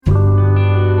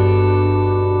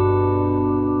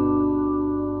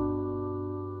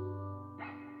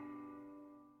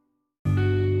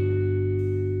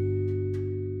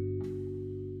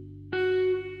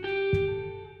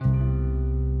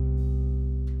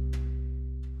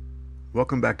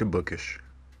Welcome back to Bookish,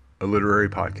 a literary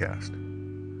podcast.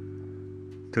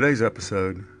 Today's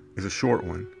episode is a short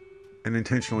one, and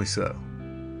intentionally so,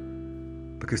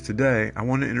 because today I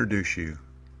want to introduce you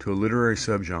to a literary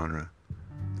subgenre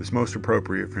that's most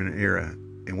appropriate for an era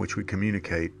in which we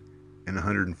communicate in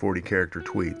 140 character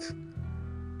tweets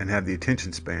and have the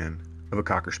attention span of a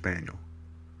Cocker Spaniel.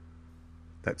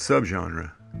 That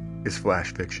subgenre is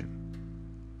flash fiction.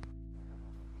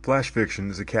 Flash fiction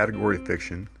is a category of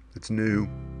fiction that's new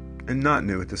and not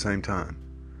new at the same time.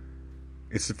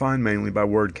 It's defined mainly by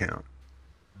word count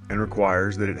and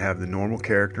requires that it have the normal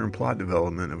character and plot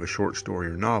development of a short story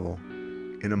or novel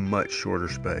in a much shorter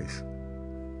space,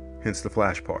 hence the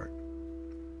flash part.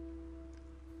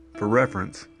 For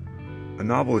reference, a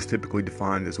novel is typically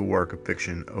defined as a work of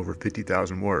fiction over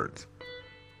 50,000 words,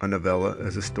 a novella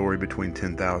as a story between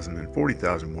 10,000 and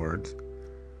 40,000 words,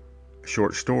 a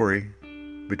short story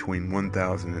between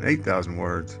 1,000 and 8,000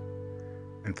 words,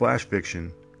 and flash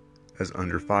fiction as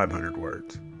under 500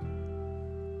 words.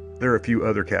 There are a few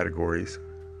other categories,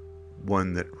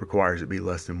 one that requires it be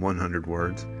less than 100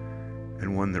 words,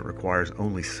 and one that requires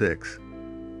only 6,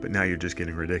 but now you're just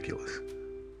getting ridiculous.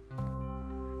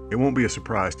 It won't be a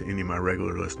surprise to any of my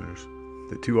regular listeners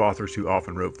that two authors who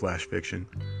often wrote flash fiction,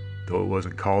 though it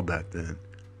wasn't called that then,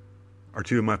 are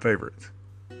two of my favorites,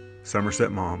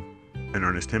 Somerset Maugham and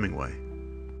Ernest Hemingway.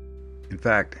 In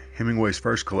fact, Hemingway's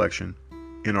first collection,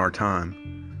 In Our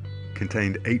Time,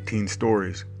 contained 18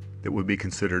 stories that would be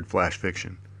considered flash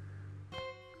fiction.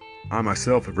 I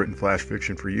myself have written flash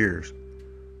fiction for years.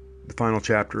 The final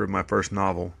chapter of my first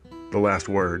novel, The Last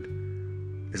Word,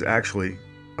 is actually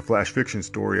a flash fiction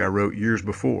story I wrote years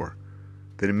before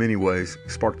that in many ways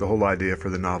sparked the whole idea for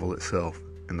the novel itself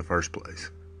in the first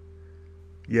place.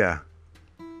 Yeah,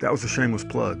 that was a shameless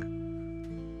plug,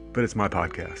 but it's my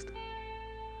podcast.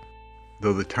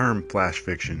 Though the term flash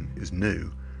fiction is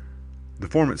new, the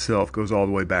form itself goes all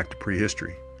the way back to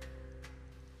prehistory.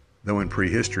 Though in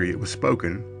prehistory it was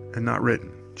spoken and not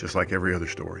written, just like every other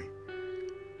story.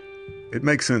 It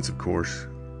makes sense, of course.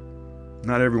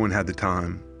 Not everyone had the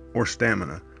time or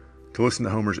stamina to listen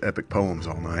to Homer's epic poems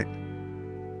all night.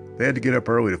 They had to get up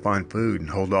early to find food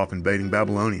and hold off invading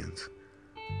Babylonians.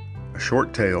 A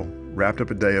short tale wrapped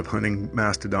up a day of hunting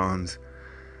mastodons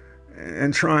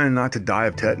and trying not to die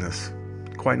of tetanus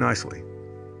quite nicely.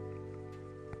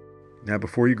 Now,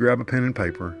 before you grab a pen and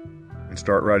paper and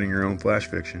start writing your own flash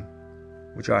fiction,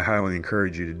 which I highly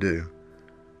encourage you to do,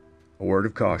 a word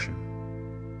of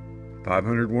caution.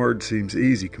 500 words seems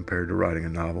easy compared to writing a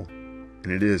novel,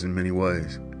 and it is in many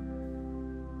ways.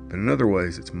 But in other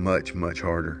ways, it's much, much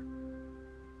harder.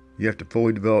 You have to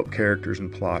fully develop characters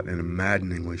and plot in a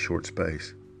maddeningly short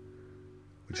space,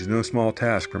 which is no small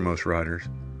task for most writers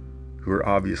who are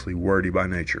obviously wordy by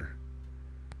nature.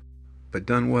 But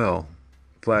done well,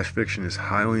 flash fiction is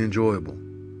highly enjoyable,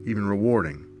 even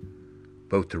rewarding,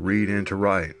 both to read and to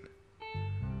write.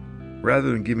 Rather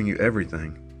than giving you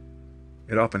everything,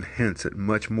 it often hints at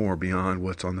much more beyond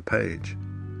what's on the page,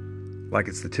 like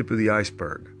it's the tip of the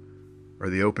iceberg or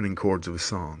the opening chords of a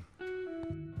song.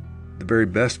 The very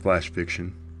best flash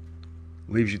fiction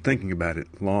leaves you thinking about it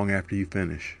long after you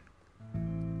finish.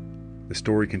 The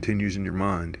story continues in your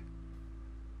mind,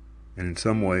 and in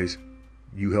some ways,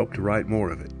 you help to write more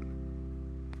of it.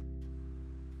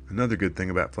 Another good thing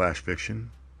about flash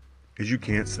fiction is you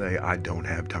can't say, I don't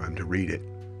have time to read it.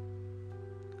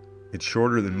 It's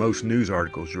shorter than most news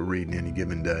articles you'll read in any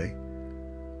given day.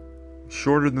 It's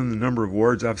shorter than the number of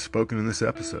words I've spoken in this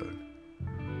episode.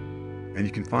 And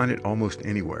you can find it almost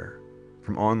anywhere,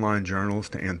 from online journals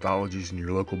to anthologies in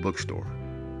your local bookstore.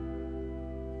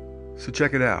 So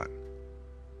check it out.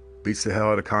 Beats the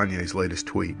hell out of Kanye's latest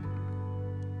tweet.